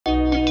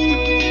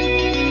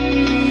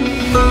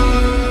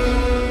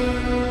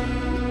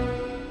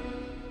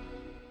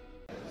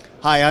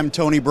Hi, I'm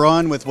Tony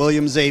Braun with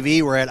Williams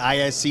AV. We're at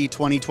ISE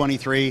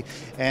 2023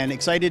 and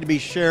excited to be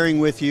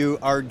sharing with you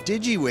our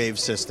Digi-Wave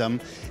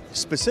system,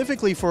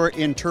 specifically for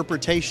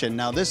interpretation.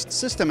 Now, this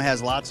system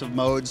has lots of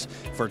modes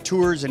for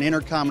tours and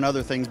intercom and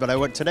other things,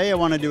 but today I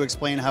wanted to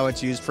explain how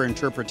it's used for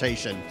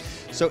interpretation.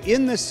 So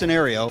in this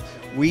scenario,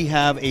 we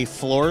have a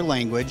floor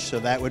language, so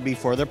that would be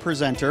for the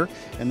presenter.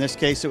 In this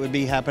case, it would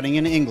be happening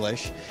in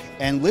English.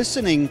 And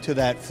listening to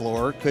that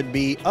floor could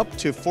be up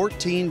to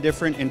 14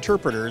 different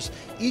interpreters,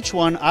 each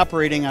one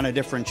operating on a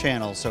different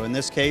channel. So in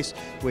this case,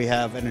 we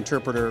have an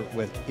interpreter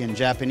in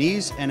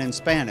Japanese and in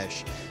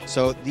Spanish.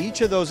 So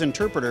each of those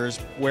interpreters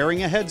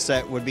wearing a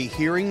headset would be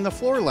hearing the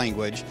floor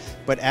language,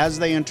 but as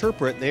they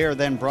interpret, they are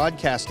then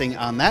broadcasting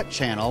on that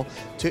channel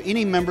to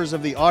any members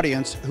of the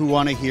audience who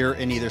want to hear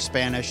in either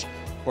Spanish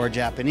or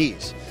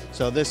Japanese.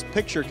 So this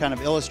picture kind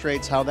of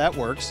illustrates how that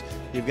works.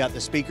 You've got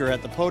the speaker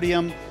at the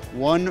podium,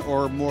 one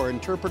or more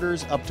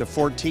interpreters up to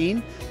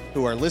 14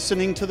 who are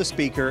listening to the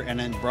speaker and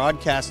then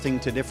broadcasting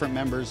to different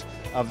members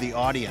of the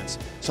audience.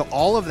 So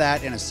all of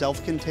that in a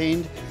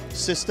self-contained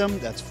system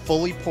that's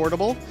fully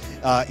portable.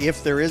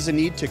 If there is a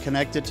need to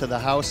connect it to the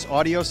house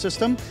audio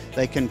system,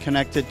 they can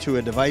connect it to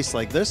a device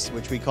like this,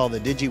 which we call the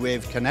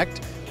Digi-Wave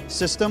Connect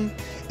system,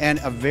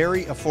 and a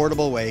very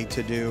affordable way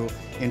to do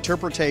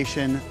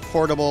interpretation,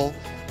 portable,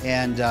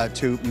 and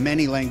to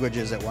many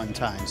languages at one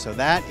time. So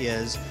that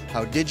is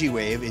how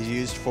Digi-Wave is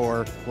used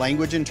for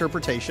language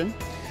interpretation.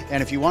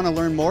 And if you want to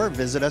learn more,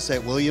 visit us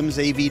at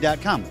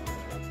williamsav.com.